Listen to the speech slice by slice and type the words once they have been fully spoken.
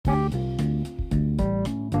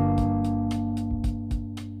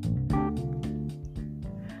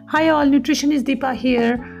Hi all, nutritionist Deepa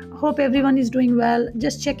here. Hope everyone is doing well.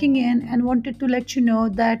 Just checking in and wanted to let you know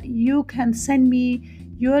that you can send me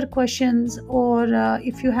your questions or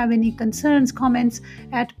if you have any concerns, comments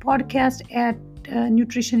at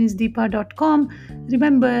podcast@nutritionistdeepa.com.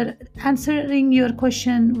 Remember, answering your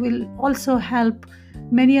question will also help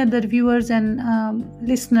many other viewers and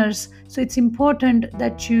listeners. So it's important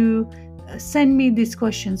that you send me these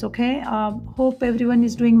questions. Okay, hope everyone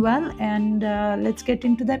is doing well, and let's get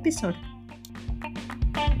into the episode.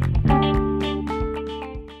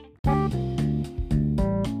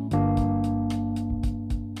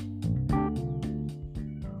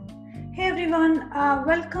 Hey everyone,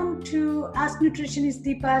 welcome to Ask Nutritionist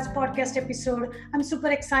Deepa's podcast episode. I'm super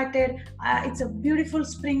excited. It's a beautiful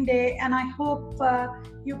spring day, and I hope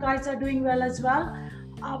you guys are doing well as well.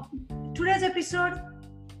 Today's episode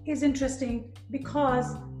is interesting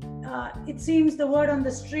because it seems the word on the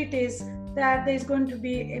street is that there's going to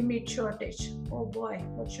be a meat shortage. Oh boy,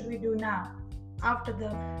 what should we do now? After the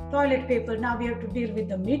toilet paper, now we have to deal with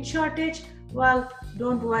the meat shortage. Well,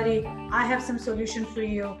 don't worry, I have some solution for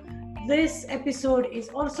you. This episode is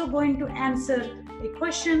also going to answer a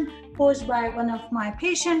question posed by one of my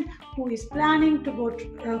patients who is planning to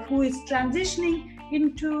who is transitioning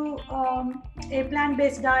into a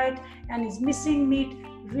plant-based diet and is missing meat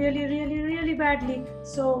really badly.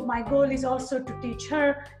 So my goal is also to teach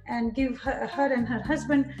her and give her and her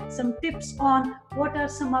husband some tips on what are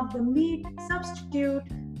some of the meat substitute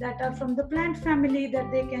that are from the plant family that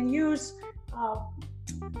they can use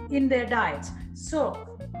in their diets.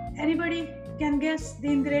 So anybody can guess the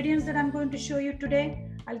ingredients that I'm going to show you today?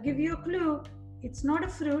 I'll give you a clue. It's not a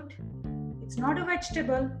fruit, it's not a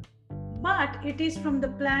vegetable, but it is from the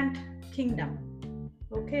plant kingdom.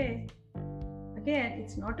 Okay, again,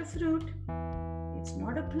 it's not a fruit, it's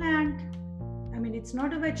not a plant, it's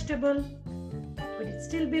not a vegetable, but it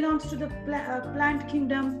still belongs to the plant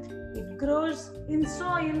kingdom. It grows in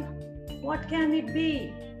soil. What can it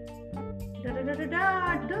be?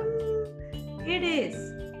 It is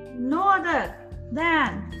no other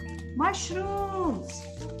than mushrooms.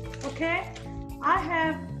 Okay, I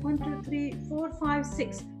have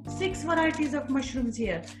 6 varieties of mushrooms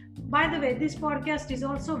here. By the way, this podcast is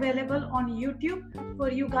also available on YouTube for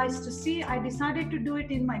you guys to see. I decided to do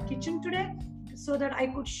it in my kitchen today so that I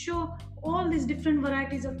could show all these different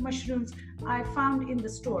varieties of mushrooms I found in the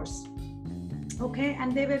stores. Okay,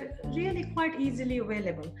 and they were really quite easily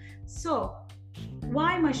available. So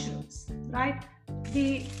why mushrooms, right?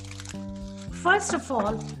 First of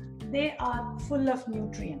all, they are full of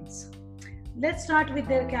nutrients. Let's start with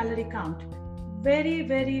their calorie count.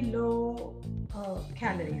 Very low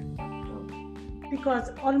calorie, because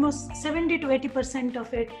almost 70 to 80%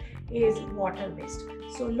 of it is water based.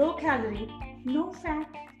 So low calorie, no fat,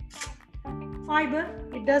 fiber.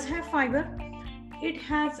 It does have fiber. It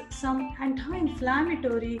has some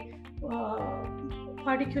anti-inflammatory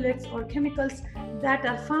particulates or chemicals that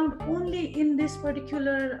are found only in this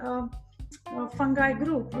particular fungi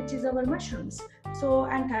group, which is our mushrooms. So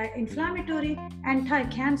anti-inflammatory,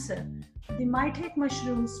 anti-cancer. The mytake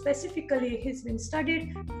mushroom specifically has been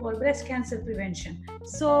studied for breast cancer prevention.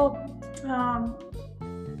 So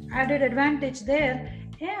added advantage there,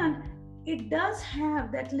 and it does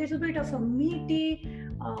have that little bit of a meaty,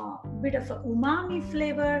 bit of a umami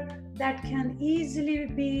flavor that can easily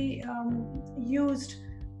be used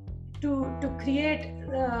to create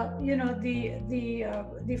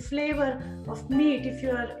the flavor of meat if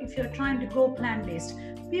you're trying to go plant-based.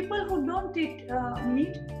 People who don't eat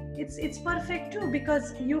meat, it's perfect too,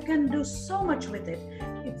 because you can do so much with it.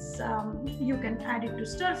 You can add it to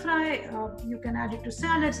stir fry, you can add it to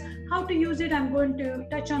salads. How to use it, I'm going to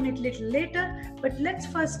touch on it a little later, but let's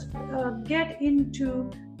first get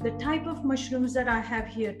into the type of mushrooms that I have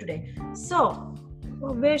here today. So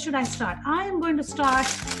where should I start? I am going to start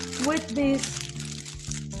with these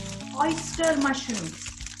oyster mushrooms.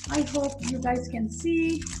 I hope you guys can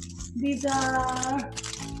see. These are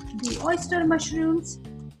the oyster mushrooms.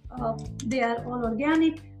 They are all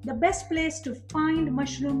organic. The best place to find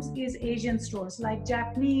mushrooms is Asian stores like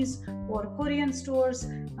Japanese or Korean stores.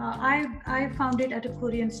 I found it at a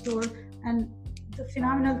Korean store, and the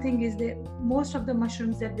phenomenal thing is that most of the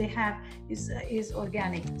mushrooms that they have is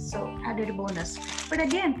organic, so added bonus. But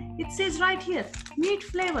again, it says right here, meat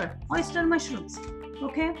flavor, oyster mushrooms.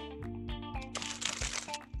 Okay,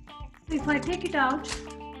 so if I take it out,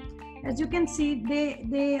 as you can see,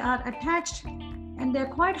 they are attached and they're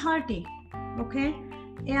quite hearty. Okay,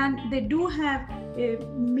 and they do have a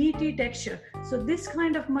meaty texture. So this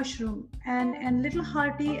kind of mushroom and little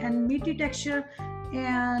hearty and meaty texture,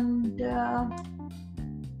 and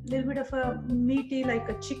little bit of a meaty, like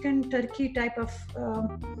a chicken turkey type of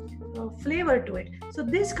flavor to it. So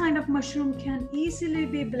this kind of mushroom can easily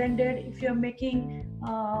be blended if you're making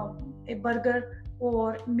a burger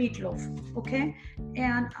or meatloaf. Okay,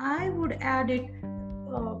 and I would add it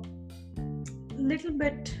little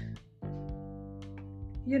bit,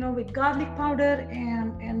 with garlic powder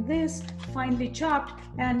and this finely chopped,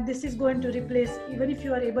 and this is going to replace, even if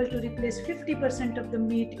you are able to replace 50% of the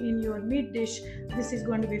meat in your meat dish, this is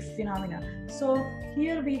going to be phenomenal. So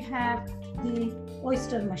here we have the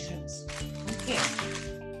oyster mushrooms. Okay,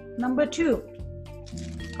 number 2.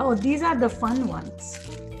 Oh, these are the fun ones.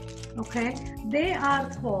 Okay, they are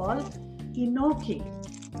called enoki.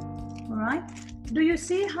 All right, do you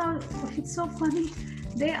see how it's so funny?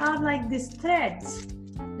 They are like these threads.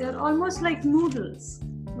 They're almost like noodles.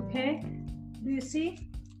 Okay, do you see?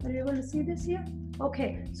 Are you able to see this here?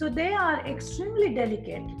 Okay, so they are extremely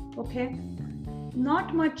delicate. Okay,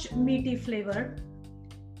 not much meaty flavor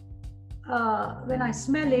when I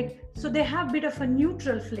smell it. So they have a bit of a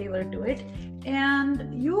neutral flavor to it,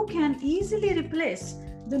 and you can easily replace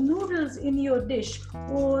the noodles in your dish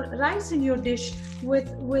or rice in your dish with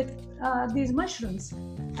these mushrooms.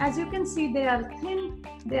 As you can see, they are thin,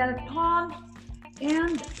 they are tall,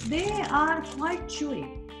 and they are quite chewy.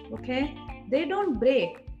 Okay, they don't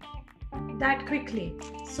break that quickly.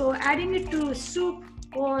 So adding it to soup,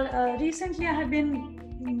 or recently I have been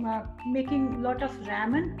making a lot of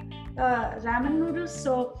ramen noodles,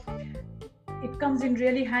 so it comes in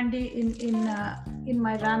really handy in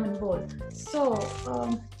my ramen bowl. So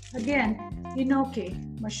again, enoki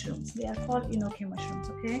mushrooms, they are called enoki mushrooms.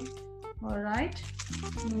 Okay, all right,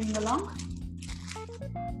 moving along.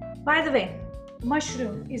 By the way,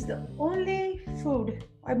 mushroom is the only food,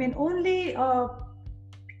 only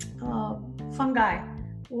fungi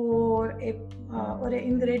or an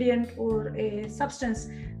ingredient or a substance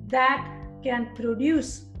that can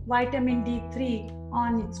produce vitamin D3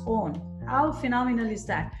 on its own. How phenomenal is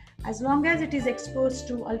that? As long as it is exposed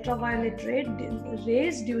to ultraviolet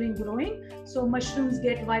rays during growing, so mushrooms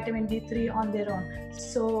get vitamin D3 on their own.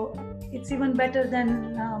 So it's even better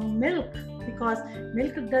than milk, because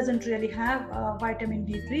milk doesn't really have vitamin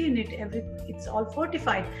D3 in it. It's all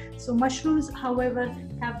fortified. So mushrooms, however,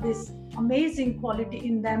 have this amazing quality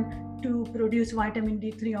in them to produce vitamin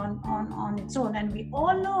D3 on its own. And we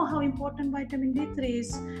all know how important vitamin D3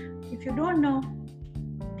 is. If you don't know,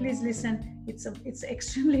 please listen. It's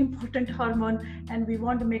extremely important hormone, and we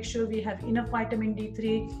want to make sure we have enough vitamin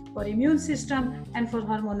D3 for immune system and for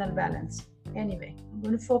hormonal balance. Anyway, I'm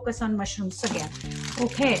going to focus on mushrooms again.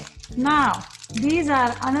 Okay, now these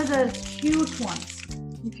are another cute ones.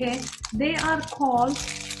 Okay, they are called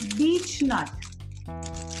beech nut.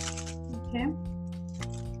 Okay,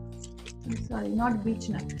 sorry, not beech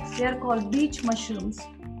nut. They are called beech mushrooms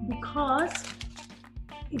because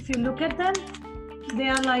if you look at them, they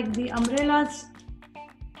are like the umbrellas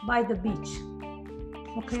by the beach.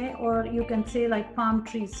 Okay, or you can say like palm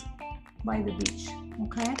trees by the beach.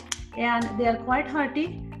 Okay, and they are quite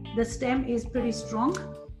hearty. The stem is pretty strong,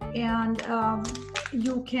 and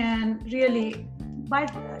you can really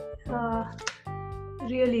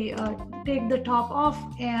take the top off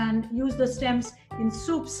and use the stems in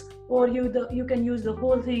soups, or you can use the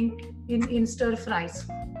whole thing in stir fries.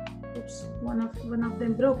 Oops, one of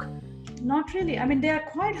them broke. Not really. They are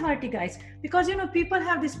quite hearty, guys, because people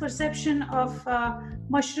have this perception of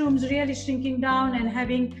mushrooms really shrinking down and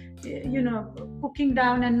having cooking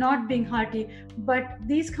down and not being hearty. But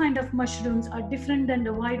these kind of mushrooms are different than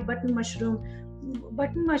the white button mushroom.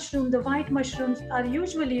 The white mushrooms are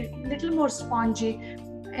usually a little more spongy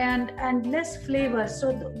and less flavor.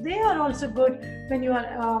 So they are also good when you are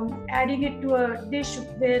adding it to a dish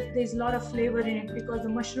where there's a lot of flavor in it, because the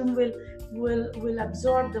mushroom will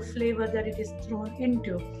absorb the flavor that it is thrown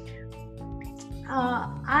into.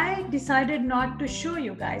 I decided not to show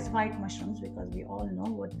you guys white mushrooms because we all know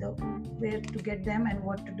where to get them and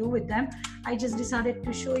what to do with them. I just decided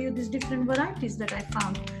to show you these different varieties that I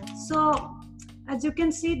found. So as you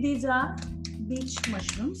can see, these are beech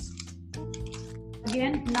mushrooms.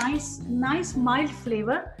 Again, nice mild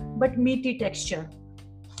flavor but meaty texture.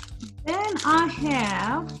 Then I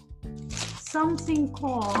have something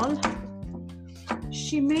called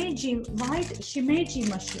shimeji, white shimeji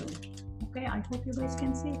mushroom. Okay, I hope you guys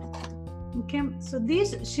can see it. Okay, so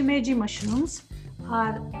these shimeji mushrooms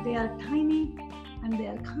are tiny, and they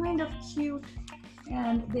are kind of cute,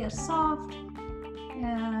 and they are soft,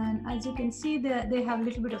 and as you can see, they have a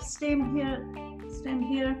little bit of stem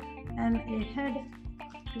here, and a head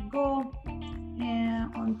to go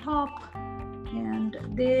on top, and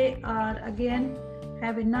they are again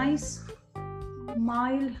have a nice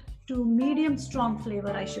mild to medium strong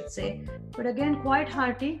flavor, I should say, but again quite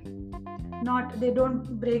hearty. They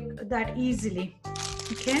don't break that easily.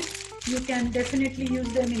 Okay, you can definitely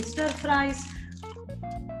use them in stir fries.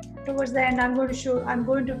 Towards the end, I'm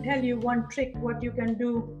going to tell you one trick what you can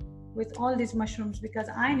do with all these mushrooms, because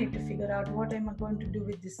I need to figure out what am I going to do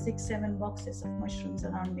with these 6-7 boxes of mushrooms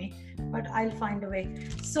around me, but I'll find a way.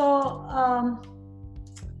 So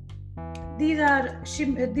these are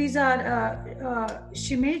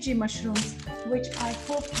shimeji mushrooms, which I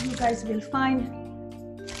hope you guys will find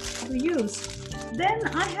to use. Then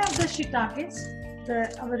I have the shiitakes,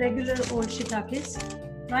 our regular old shiitakes,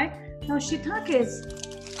 right? Now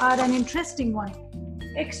shiitakes are an interesting one,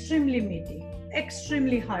 extremely meaty,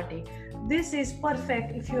 extremely hearty. This is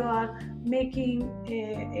perfect if you are making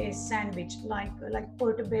a sandwich like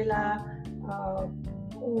portobello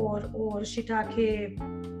or shiitake,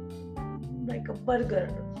 like a burger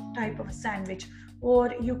type of sandwich,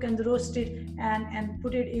 or you can roast it and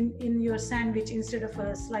put it in your sandwich instead of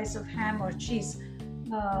a slice of ham or cheese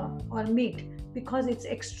or meat, because it's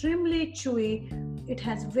extremely chewy. It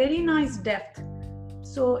has very nice depth,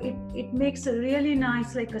 so it makes a really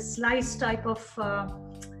nice, like a slice type of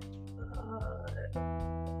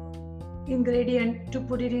ingredient to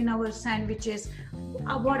put it in our sandwiches.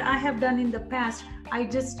 What I have done in the past, I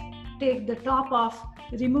just take the top off,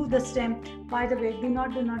 remove the stem. By the way, do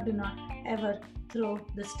not ever throw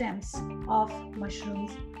the stems of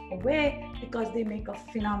mushrooms away, because they make a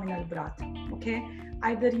phenomenal broth. Okay,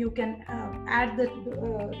 either you can add the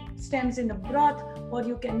stems in the broth, or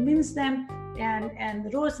you can mince them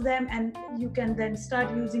and roast them, and you can then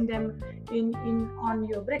start using them on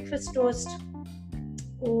your breakfast toast,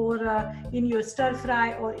 or in your stir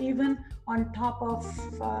fry, or even on top of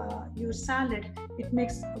your salad. It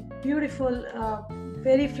makes a beautiful,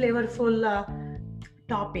 very flavorful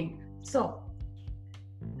topping. So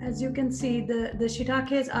as you can see, the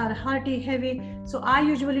shiitakes are hearty, heavy. So I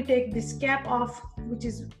usually take this cap off, which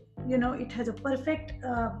is, it has a perfect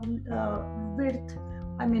width.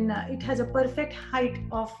 It has a perfect height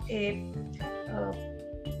of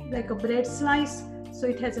like a bread slice. So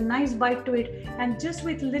it has a nice bite to it. And just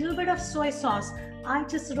with a little bit of soy sauce, I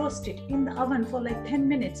just roast it in the oven for like 10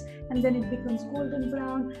 minutes, and then it becomes golden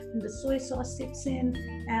brown and the soy sauce sits in,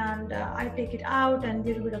 and I take it out, and a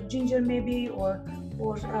little bit of ginger maybe, or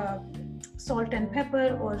salt and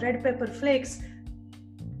pepper, or red pepper flakes.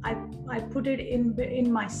 I put it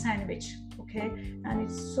in my sandwich, okay? And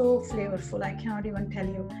it's so flavorful, I cannot even tell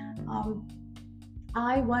you.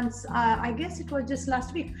 I guess it was just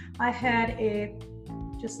last week, I had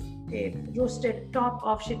just a roasted top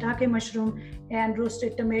of shiitake mushroom and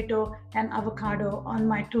roasted tomato and avocado on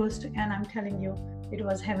my toast, and I'm telling you, it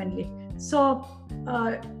was heavenly. So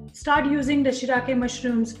start using the shiitake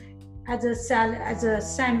mushrooms as a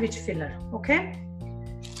sandwich filler, okay?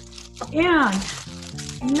 And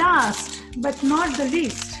last but not the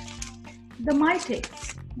least, the maitake,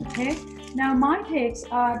 okay? Now maitake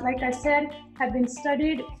are, like I said, have been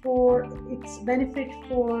studied for its benefit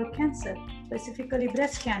for cancer, specifically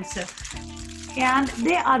breast cancer, and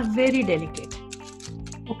they are very delicate,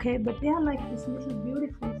 okay? But they are like this little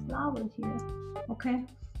beautiful flower here, okay?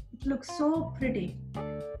 It looks so pretty,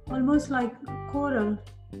 almost like coral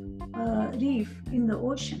reef in the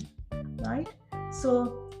ocean, right?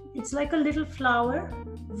 So it's like a little flower,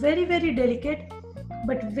 very, very delicate,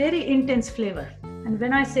 but very intense flavor. And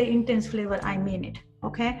when I say intense flavor, I mean it,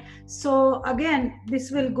 okay? So again,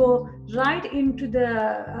 this will go right into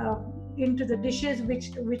the dishes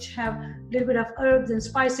which have a little bit of herbs and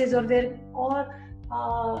spices, or the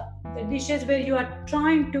dishes where you are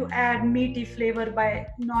trying to add meaty flavor by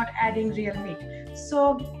not adding real meat.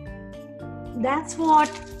 So that's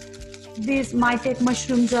what these maitake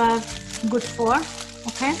mushrooms are good for,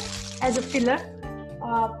 okay, as a filler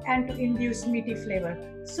and to induce meaty flavor.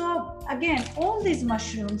 So again, all these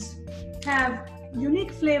mushrooms have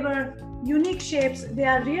unique flavor, unique shapes. They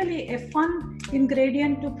are really a fun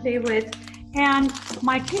ingredient to play with. And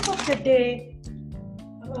my tip of the day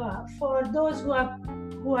for those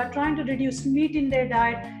who are trying to reduce meat in their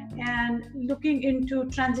diet and looking into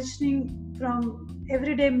transitioning from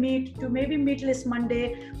everyday meat to maybe meatless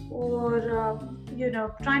Monday, or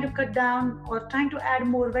trying to cut down or trying to add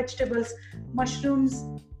more vegetables, mushrooms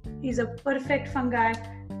is a perfect fungi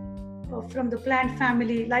from the plant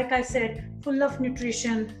family. Like I said, full of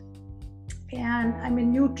nutrition and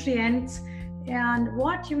nutrients. And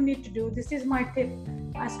what you need to do, this is my tip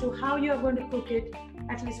as to how you are going to cook it.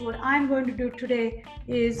 At least what I'm going to do today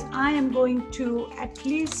is I am going to at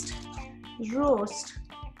least roast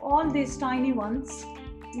all these tiny ones,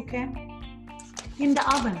 okay, in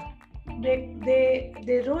the oven.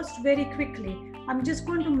 they roast very quickly. I'm just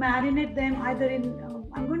going to marinate them either in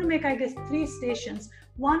I'm going to make, I guess, 3 stations.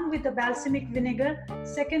 One with the balsamic vinegar,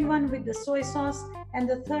 second one with the soy sauce, and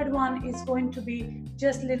the third one is going to be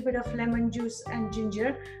just a little bit of lemon juice and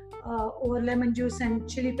ginger, or lemon juice and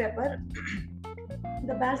chili pepper.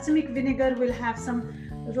 The balsamic vinegar will have some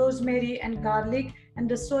rosemary and garlic, and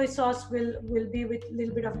the soy sauce will be with a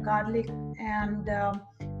little bit of garlic, and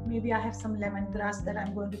maybe I have some lemongrass that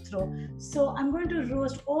I'm going to throw. So I'm going to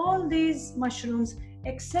roast all these mushrooms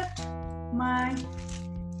except my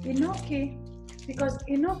enoki, because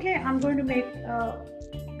enoki I'm going to make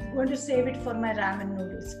going to save it for my ramen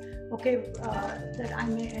noodles, okay, that I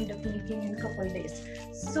may end up making in a couple days.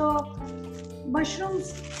 So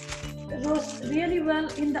mushrooms roast really well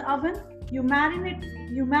in the oven. You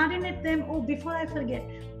marinate them. Oh, before I forget,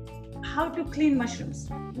 how to clean mushrooms.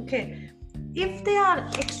 Okay, if they are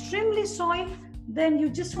extremely soiled, then you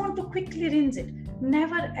just want to quickly rinse it.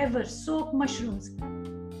 Never ever soak mushrooms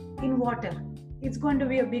in water. It's going to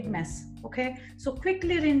be a big mess. Okay, so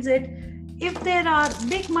quickly rinse it. If there are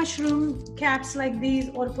big mushroom caps like these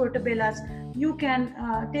or portobellas, you can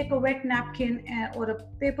take a wet napkin or a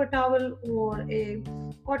paper towel or a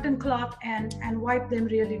cotton cloth and wipe them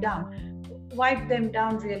down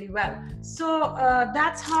really well. So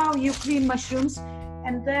that's how you clean mushrooms.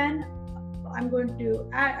 And then I'm going to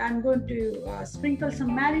sprinkle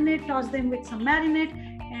some marinade, toss them with some marinade,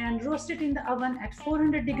 and roast it in the oven at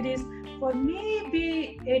 400 degrees for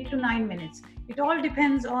maybe 8 to 9 minutes. It all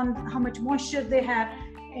depends on how much moisture they have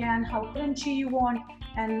and how crunchy you want,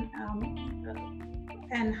 and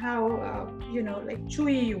how like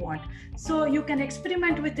chewy you want. So you can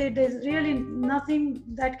experiment with it. There's really nothing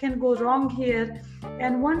that can go wrong here.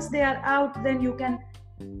 And once they are out, then you can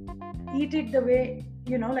eat it the way,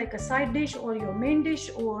 like a side dish or your main dish,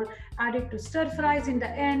 or add it to stir fries in the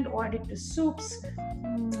end, or add it to soups,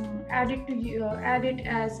 add it in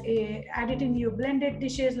your blended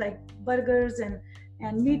dishes like burgers and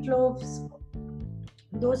meatloaves,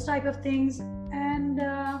 those type of things. And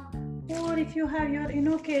or if you have your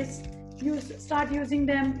enokes, you start using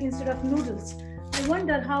them instead of noodles. I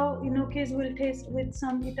wonder how enokes will taste with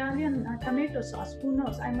some Italian tomato sauce. Who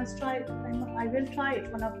knows? I must try it. I will try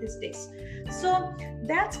it one of these days. So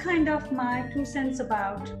that's kind of my 2 cents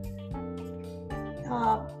about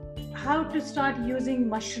how to start using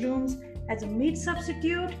mushrooms as a meat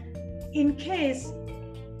substitute in case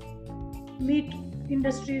meat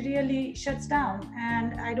industry really shuts down.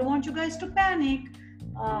 And I don't want you guys to panic.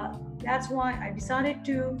 That's why I decided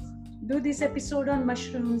to do this episode on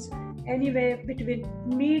mushrooms. Anyway, between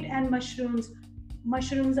meat and mushrooms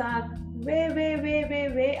are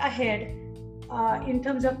way ahead in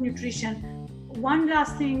terms of nutrition. One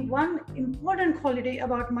last thing, one important quality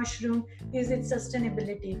about mushroom is its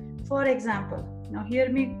sustainability. For example, now hear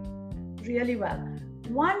me really well.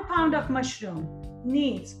 1 pound of mushroom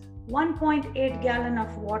needs 1.8 gallon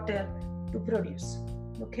of water to produce.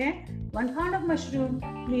 Okay, 1 pound of mushroom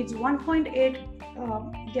needs 1.8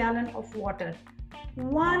 gallon of water.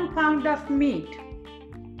 1 pound of meat,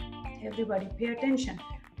 everybody pay attention,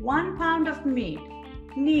 1 pound of meat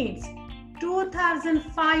needs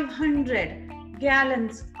 2,500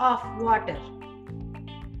 gallons of water.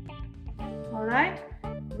 All right,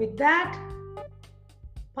 with that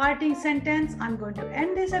parting sentence, I'm going to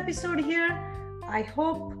end this episode here. I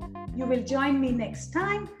hope you will join me next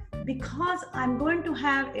time, because I'm going to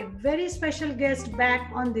have a very special guest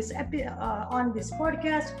back on this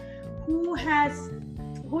podcast, who has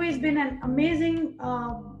been an amazing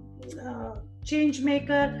change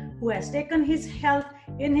maker, who has taken his health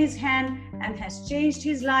in his hand and has changed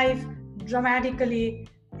his life dramatically.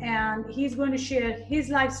 And he's going to share his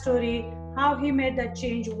life story, how he made that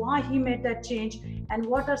change, why he made that change, and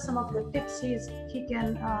what are some of the tips he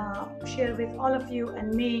can share with all of you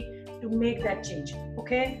and me to make that change.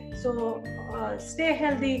 Okay, so stay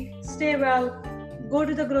healthy, stay well, go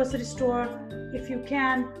to the grocery store if you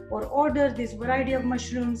can, or order this variety of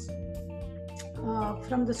mushrooms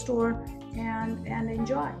from the store and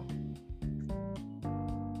enjoy.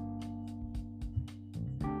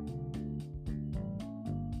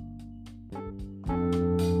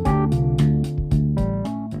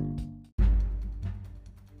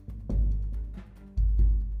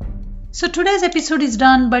 So today's episode is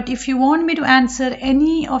done, but if you want me to answer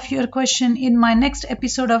any of your question in my next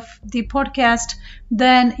episode of the podcast,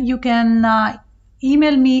 then you can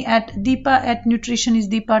email me at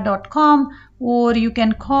deepa@nutritionisdeepa.com, or you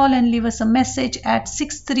can call and leave us a message at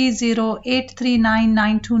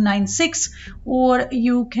 630-839-9296, or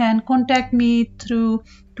you can contact me through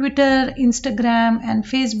Twitter, Instagram, and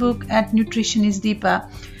Facebook at Nutritionist Deepa.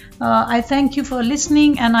 I thank you for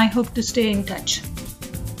listening and I hope to stay in touch.